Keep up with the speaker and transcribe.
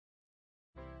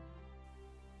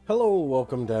Hello,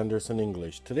 welcome to Andersen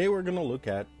English. Today we're going to look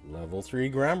at Level 3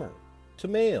 Grammar. To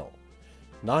mail.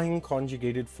 9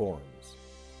 conjugated forms.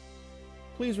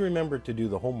 Please remember to do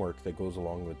the homework that goes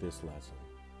along with this lesson.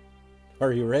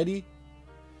 Are you ready?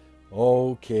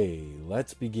 Okay,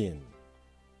 let's begin.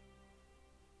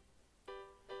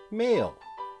 Mail.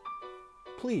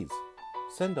 Please,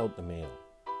 send out the mail.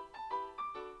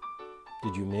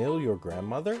 Did you mail your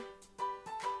grandmother?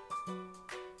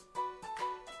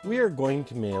 We are going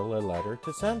to mail a letter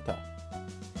to Santa.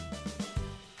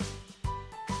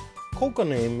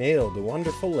 Kokone mailed a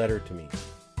wonderful letter to me.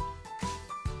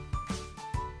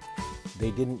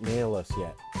 They didn't mail us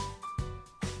yet.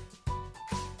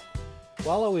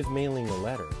 While I was mailing a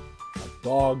letter, a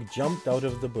dog jumped out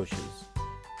of the bushes.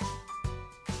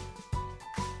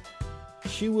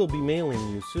 She will be mailing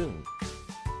you soon.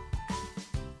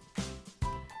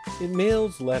 It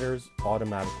mails letters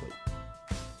automatically.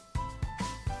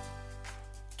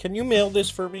 Can you mail this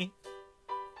for me?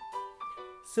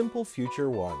 Simple future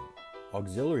 1.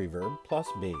 Auxiliary verb plus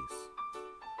base.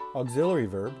 Auxiliary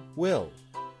verb will.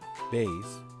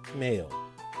 Base mail.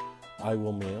 I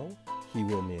will mail. He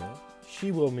will mail.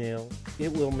 She will mail.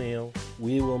 It will mail.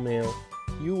 We will mail.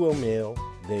 You will mail.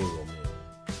 They will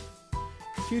mail.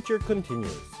 Future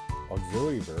continuous.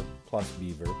 Auxiliary verb plus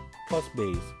be verb plus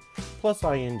base plus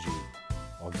ing.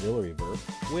 Auxiliary verb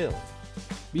will.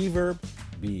 Be verb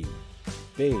be.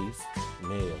 Base,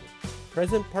 mail.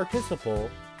 Present participle,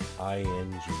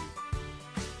 ing.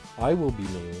 I will be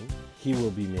mailing, he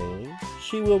will be mailing,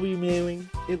 she will be mailing,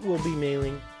 it will be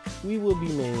mailing, we will be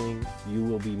mailing, you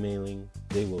will be mailing,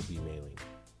 they will be mailing.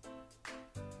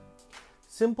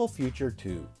 Simple future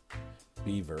 2.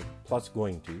 Be verb plus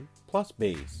going to plus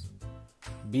base.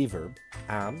 Be verb,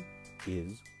 am,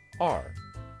 is, are.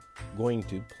 Going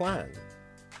to plan.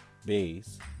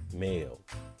 Base, mail.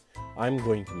 I'm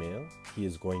going to mail. He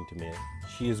is going to mail.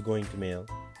 She is going to mail.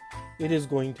 It is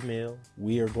going to mail.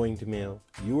 We are going to mail.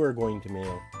 You are going to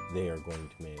mail. They are going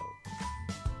to mail.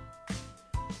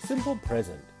 Simple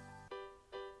present.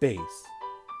 Base.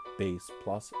 Base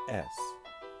plus S.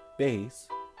 Base.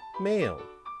 Mail.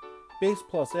 Base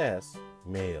plus S.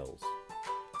 Mails.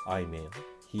 I mail.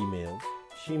 He mails.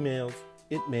 She mails.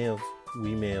 It mails.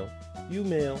 We mail. You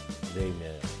mail. They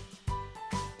mail.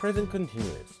 Present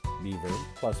continuous. Be verb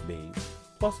plus base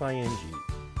plus ing.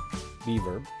 Be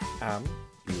verb, am,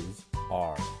 is,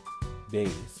 are.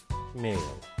 Base,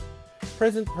 mail.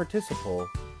 Present participle,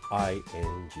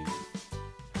 ing.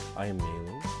 I am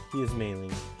mailing, he is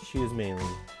mailing, she is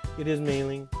mailing, it is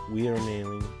mailing, we are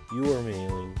mailing, you are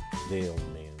mailing, they are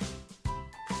mailing.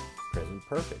 Present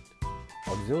perfect.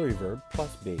 Auxiliary verb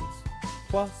plus base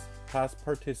plus past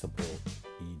participle,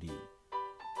 ed.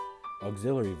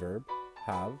 Auxiliary verb,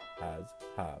 have, has,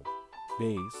 have.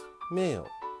 Base, mail.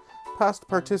 Past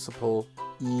participle,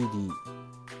 ed.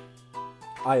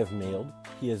 I have mailed,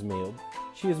 he has mailed,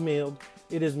 she has mailed,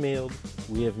 it is mailed,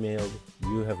 we have mailed,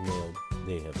 you have mailed,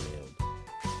 they have mailed.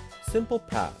 Simple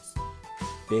past.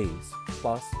 Base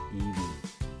plus ed.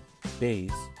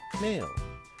 Base, mail.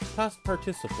 Past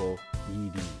participle,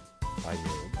 ed. I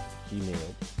mailed, he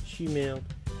mailed, she mailed,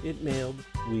 it mailed,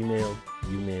 we mailed,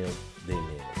 you mailed, they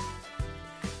mailed.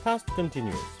 Past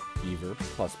continuous. Be verb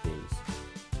plus base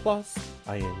plus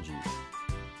ing.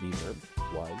 Be verb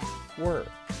was, were.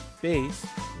 Base,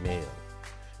 mail.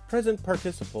 Present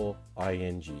participle,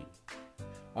 ing.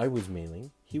 I was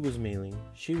mailing, he was mailing,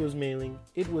 she was mailing,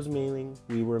 it was mailing,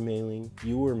 we were mailing,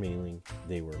 you were mailing,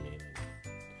 they were mailing.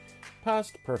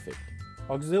 Past perfect.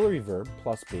 Auxiliary verb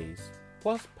plus base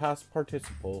plus past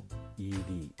participle,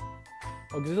 ed.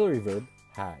 Auxiliary verb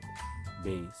had.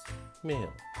 Base,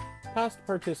 mail. Past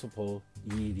participle,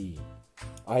 ed.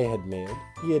 I had mailed,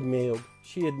 he had mailed,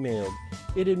 she had mailed,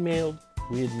 it had mailed,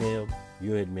 we had mailed,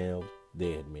 you had mailed,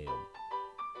 they had mailed.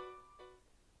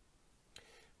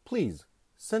 Please,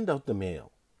 send out the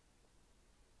mail.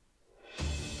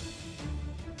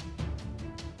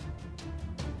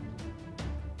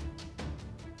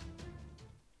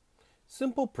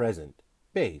 Simple present,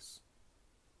 base.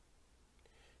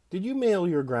 Did you mail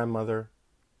your grandmother?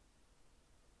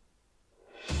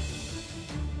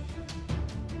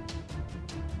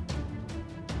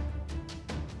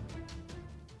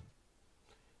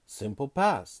 Simple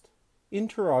past.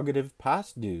 Interrogative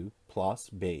past due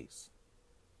plus base.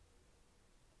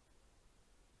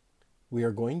 We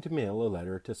are going to mail a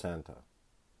letter to Santa.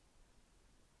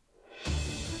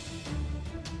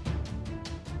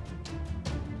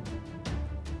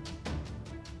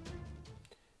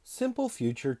 Simple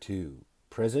future 2.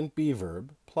 Present be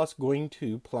verb plus going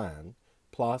to plan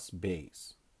plus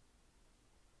base.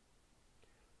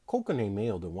 Kokone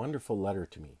mailed a wonderful letter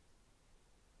to me.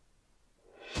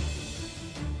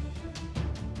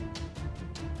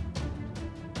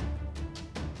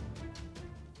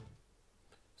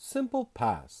 Simple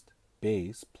past,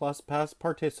 base plus past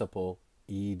participle,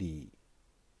 ed.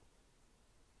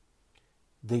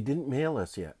 They didn't mail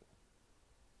us yet.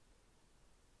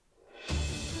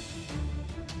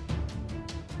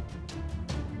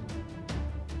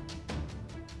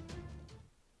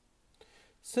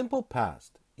 Simple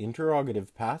past,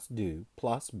 interrogative past due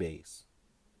plus base.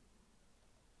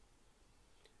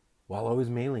 While I was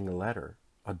mailing a letter,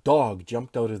 a dog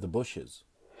jumped out of the bushes.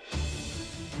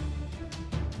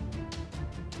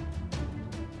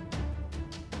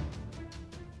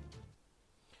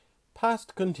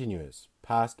 Past continuous,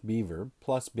 past be verb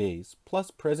plus base plus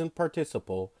present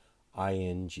participle,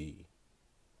 ing.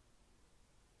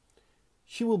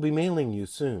 She will be mailing you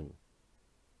soon.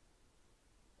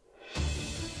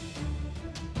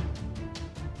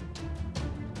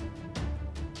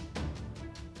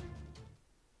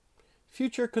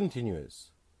 Future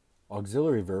continuous,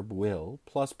 auxiliary verb will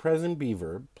plus present be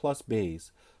verb plus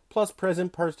base plus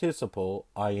present participle,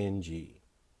 ing.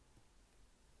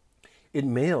 It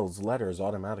mails letters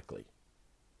automatically.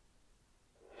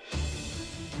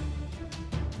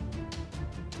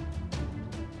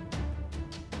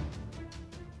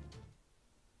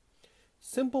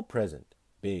 Simple present,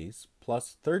 base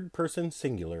plus third person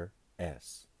singular,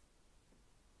 s.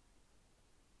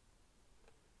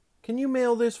 Can you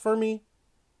mail this for me?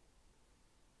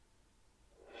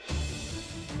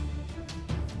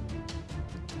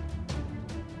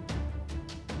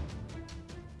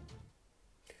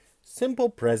 Simple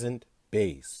present,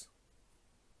 base.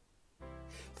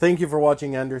 Thank you for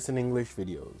watching Andersen English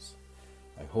videos.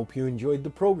 I hope you enjoyed the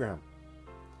program.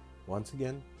 Once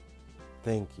again,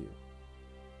 thank you.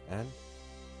 And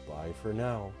bye for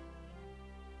now.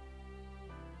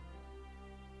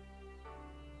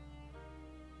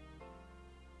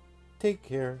 Take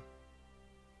care.